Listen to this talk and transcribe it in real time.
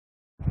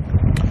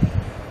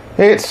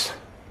It's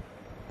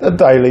the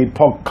Daily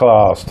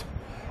Podcast,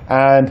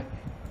 and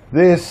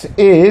this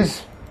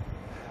is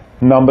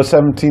number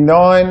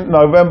 79,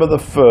 November the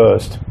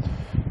 1st.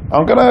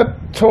 I'm going to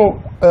talk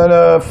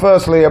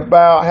firstly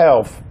about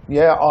health.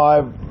 Yeah,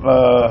 I've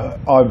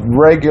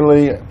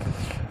regularly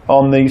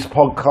on these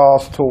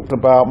podcasts talked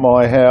about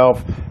my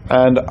health,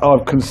 and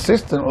I've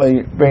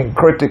consistently been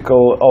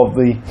critical of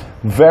the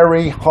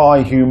very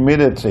high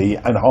humidity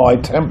and high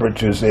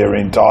temperatures here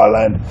in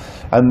Thailand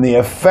and the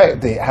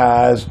effect it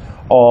has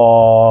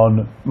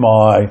on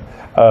my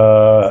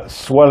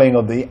swelling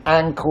of the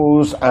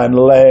ankles and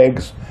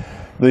legs,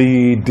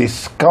 the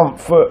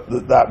discomfort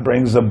that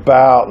brings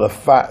about, the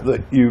fact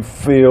that you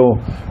feel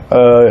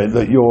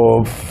that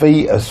your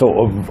feet are sort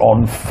of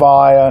on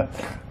fire,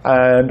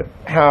 and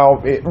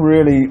how it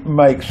really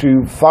makes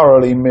you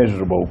thoroughly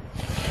miserable.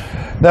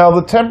 Now,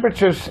 the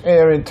temperatures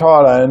here in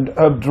Thailand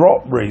have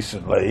dropped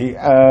recently,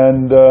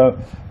 and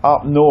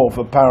up north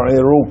apparently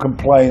they're all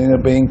complaining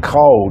of being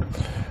cold.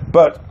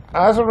 But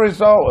as a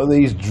result of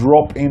these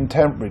drop in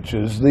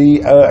temperatures,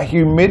 the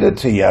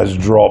humidity has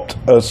dropped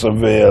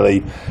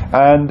severely,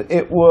 and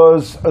it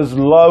was as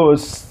low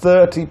as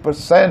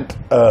 30%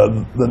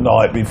 the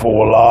night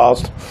before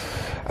last,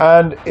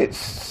 and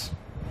it's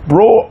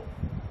brought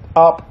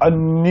up a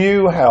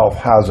new health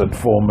hazard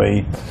for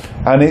me,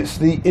 and it's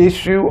the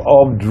issue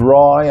of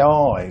dry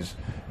eyes.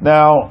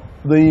 Now,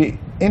 the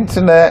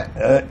internet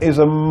is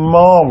a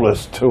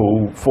marvellous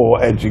tool for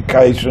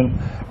education,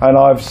 and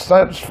I've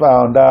since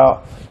found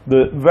out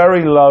that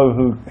very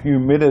low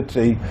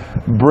humidity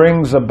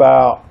brings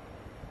about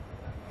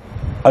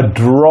a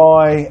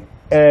dry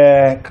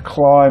air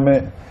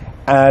climate,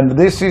 and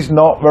this is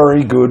not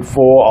very good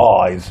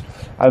for eyes,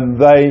 and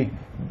they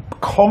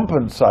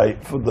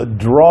compensate for the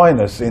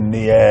dryness in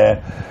the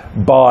air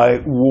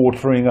by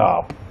watering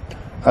up.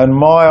 And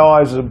my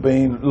eyes have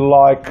been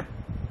like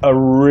a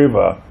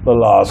river the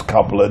last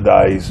couple of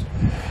days.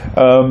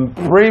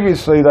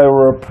 Previously they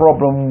were a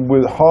problem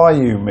with high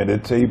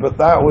humidity, but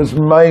that was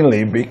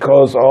mainly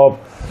because of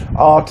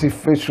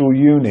artificial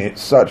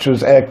units such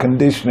as air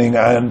conditioning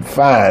and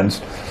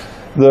fans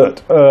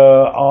that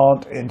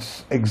aren't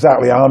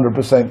exactly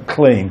 100%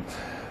 clean.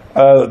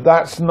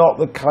 That's not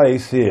the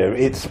case here.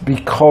 It's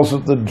because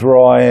of the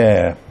dry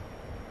air.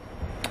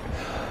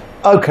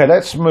 Okay,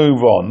 let's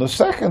move on. The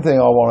second thing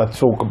I want to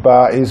talk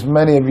about is,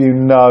 many of you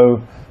know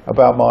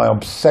about my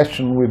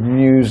obsession with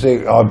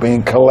music. I've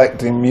been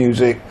collecting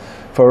music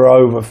for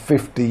over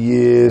 50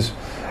 years,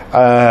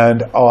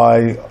 and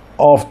I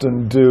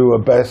often do a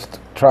best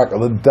track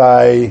of the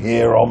day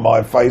here on my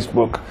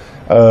Facebook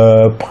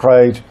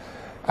page.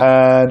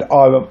 And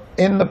I'm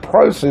in the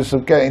process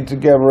of getting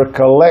together a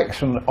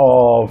collection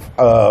of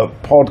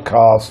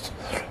podcasts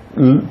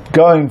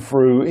going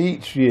through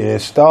each year,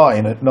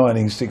 starting at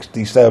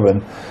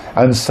 1967,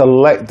 and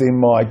selecting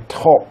my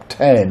top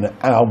 10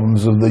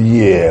 albums of the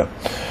year.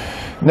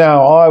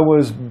 Now, I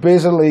was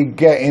busily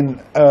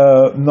getting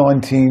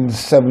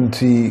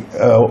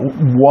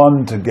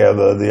 1971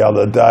 together the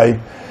other day,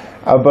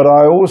 but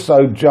I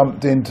also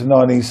jumped into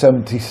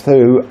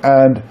 1972,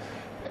 and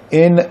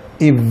in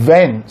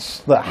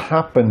events that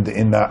happened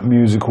in that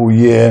musical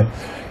year,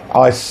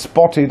 I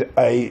spotted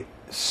a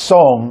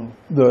song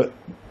that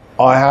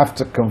I have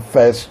to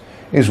confess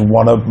is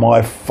one of my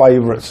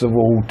favourites of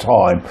all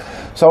time.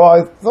 So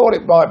I thought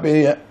it might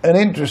be an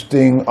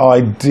interesting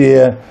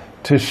idea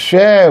to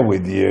share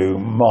with you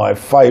my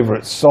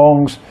favourite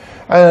songs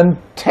and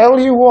tell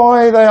you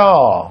why they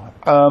are.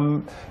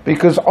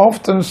 Because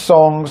often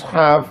songs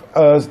have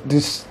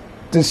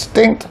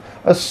distinct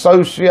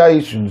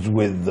associations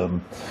with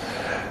them.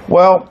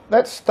 Well,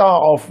 let's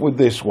start off with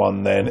this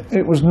one then.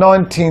 It was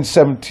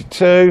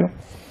 1972,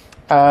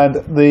 and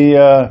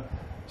the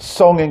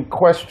song in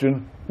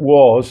question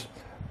was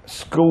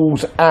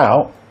School's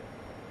Out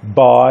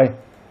by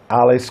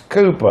Alice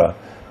Cooper.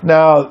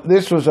 Now,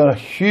 this was a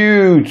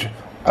huge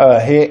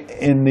hit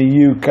in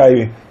the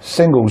UK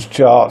singles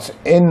charts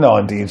in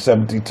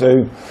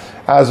 1972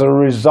 as a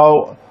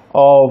result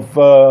of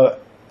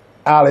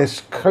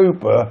Alice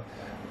Cooper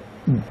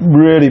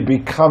really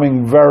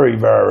becoming very,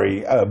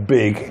 very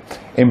big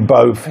in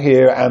both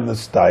here and the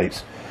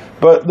States.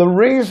 But the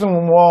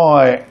reason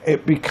why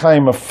it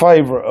became a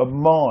favourite of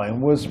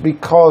mine was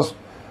because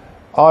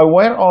I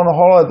went on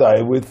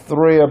holiday with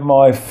three of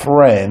my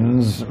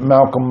friends,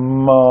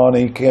 Malcolm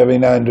Marnie,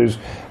 Kevin Andrews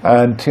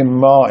and Tim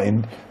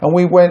Martin, and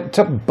we went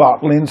to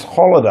Butlins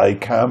holiday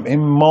camp in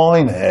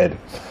Minehead.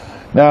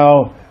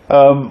 Now,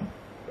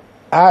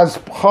 as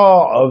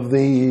part of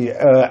the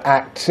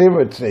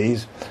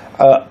activities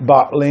at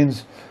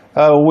Butlins,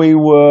 we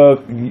were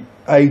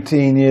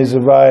 18 years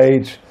of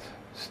age,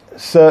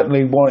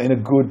 certainly wanting a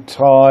good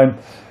time,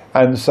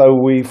 and so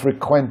we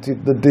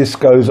frequented the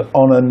discos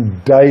on a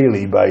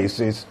daily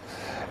basis.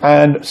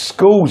 And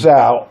School's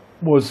Out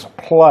was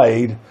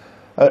played,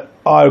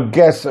 I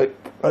guess,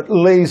 at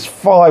least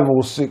 5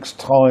 or 6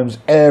 times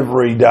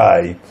every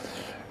day,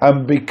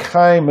 and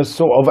became a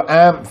sort of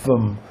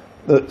anthem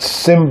that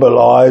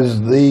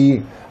symbolised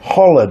the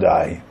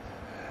holiday.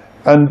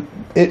 And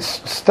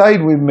it's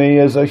stayed with me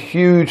as a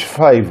huge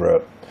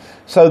favourite.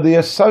 So the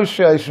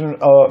association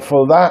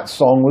for that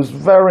song was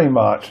very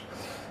much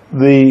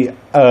the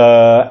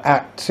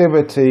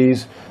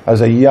activities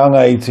as a young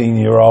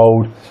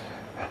 18-year-old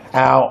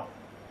out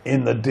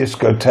in the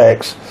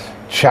discotheques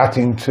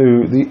chatting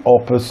to the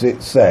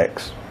opposite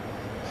sex.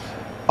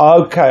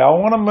 Okay, I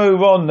want to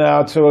move on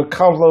now to a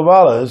couple of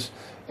others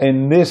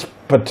in this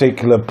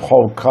particular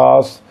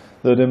podcast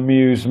that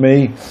amused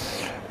me.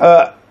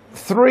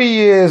 3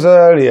 years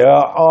earlier,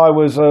 I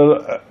was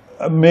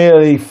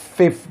merely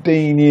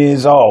 15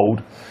 years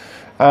old,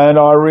 and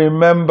I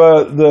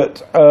remember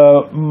that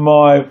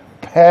my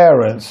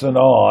parents and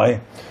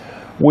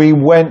we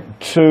went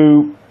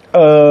to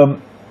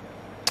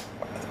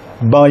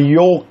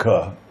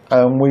Mallorca,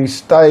 and we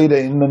stayed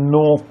in the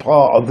north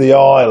part of the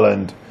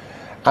island,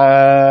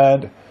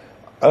 and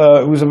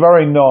it was a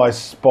very nice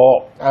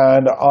spot.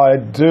 And I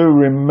do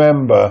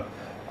remember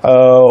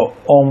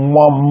on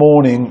one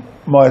morning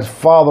my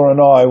father and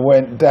I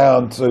went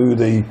down to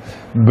the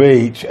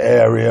beach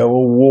area. We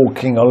were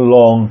walking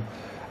along,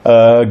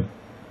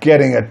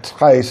 getting a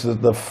taste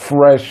of the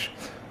fresh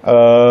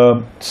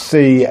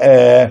sea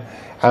air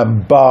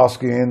and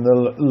basking in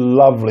the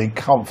lovely,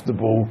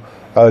 comfortable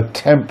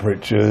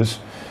temperatures.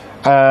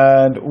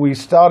 And we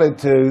started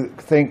to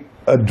think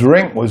a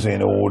drink was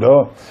in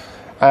order.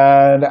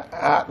 And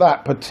at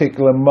that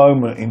particular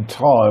moment in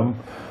time,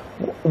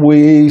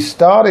 we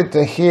started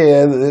to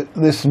hear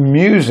this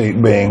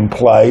music being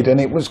played, and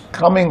it was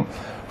coming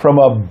from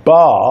a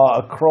bar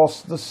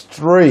across the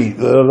street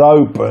that had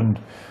opened.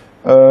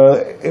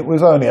 It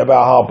was only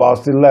about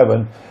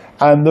 11:30,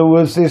 and there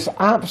was this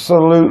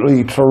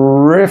absolutely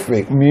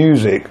terrific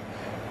music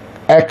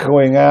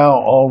echoing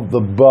out of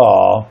the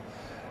bar.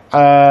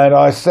 And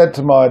I said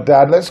to my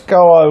dad, let's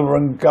go over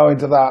and go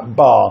into that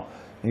bar.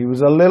 He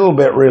was a little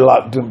bit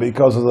reluctant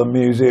because of the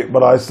music,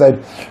 but I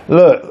said,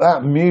 look,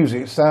 that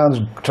music sounds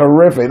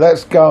terrific.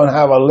 Let's go and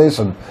have a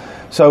listen.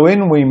 So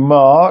in we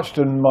marched,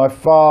 and my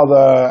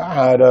father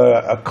had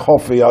a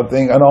coffee, I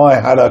think, and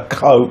I had a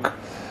Coke.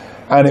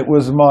 And it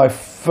was my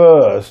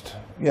first,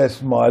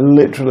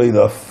 literally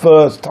the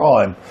first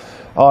time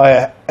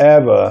I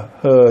ever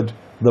heard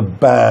the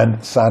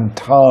band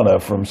Santana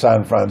from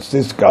San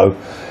Francisco.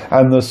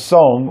 And the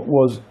song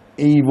was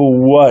Evil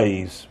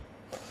Ways.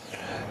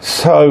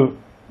 So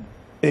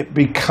it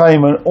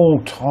became an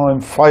all-time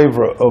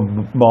favourite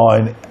of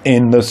mine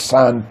in the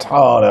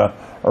Santana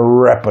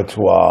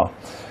repertoire.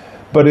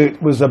 But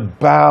it was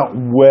about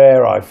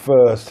where I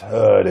first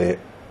heard it.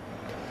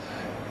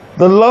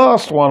 The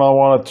last one I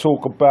want to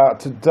talk about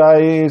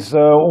today is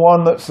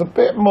one that's a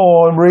bit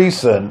more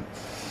recent.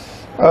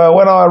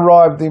 When I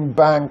arrived in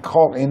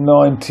Bangkok in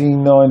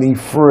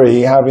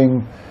 1993,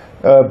 having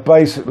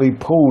basically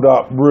pulled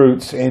up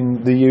roots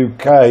in the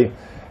UK,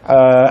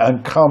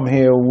 and come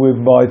here with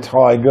my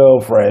Thai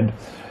girlfriend.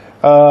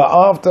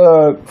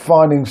 After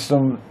finding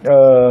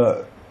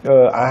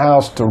a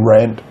house to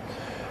rent,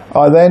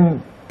 I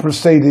then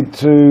proceeded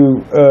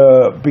to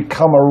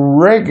become a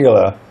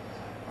regular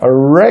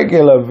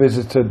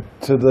visitor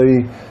to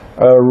the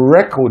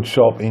record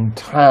shop in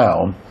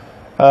town,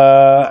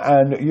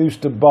 and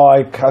used to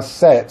buy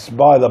cassettes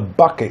by the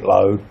bucket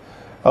load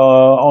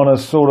on a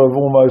sort of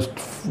almost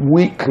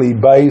weekly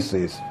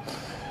basis.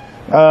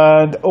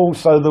 And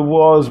also there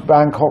was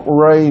Bangkok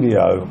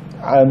Radio,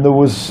 and there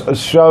was a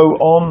show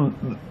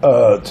on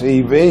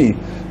TV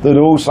that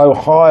also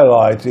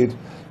highlighted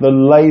the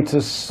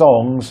latest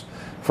songs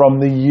from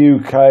the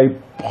UK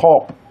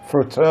pop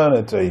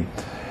fraternity.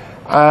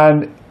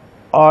 And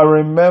I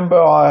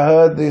remember I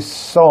heard this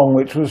song,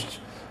 which was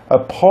a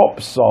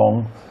pop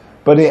song,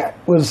 but it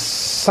was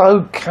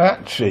so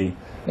catchy.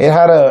 It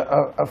had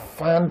a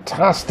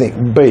fantastic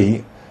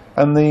beat,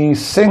 and the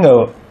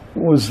singer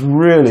was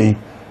really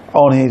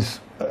on his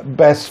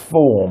best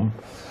form,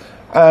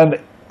 and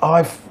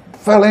I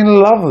fell in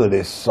love with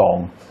this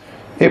song.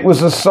 It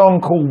was a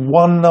song called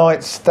One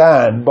Night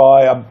Stand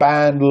by a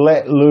band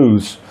Let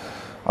Loose.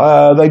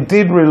 They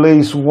did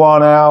release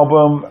one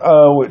album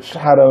which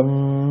had a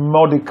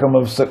modicum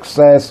of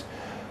success,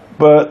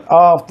 but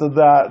after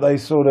that they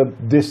sort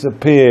of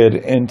disappeared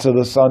into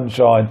the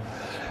sunshine.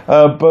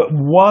 But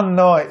One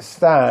Night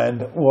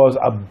Stand was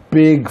a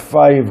big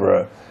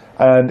favourite,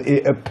 and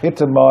it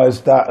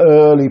epitomised that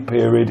early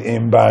period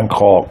in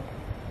Bangkok.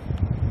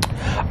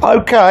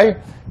 Okay,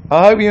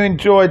 I hope you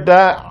enjoyed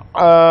that.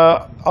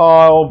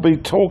 I'll be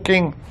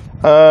talking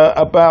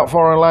about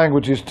foreign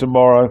languages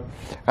tomorrow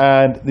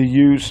and the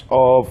use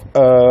of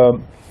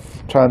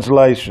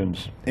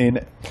translations in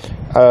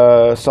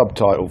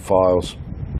subtitle files.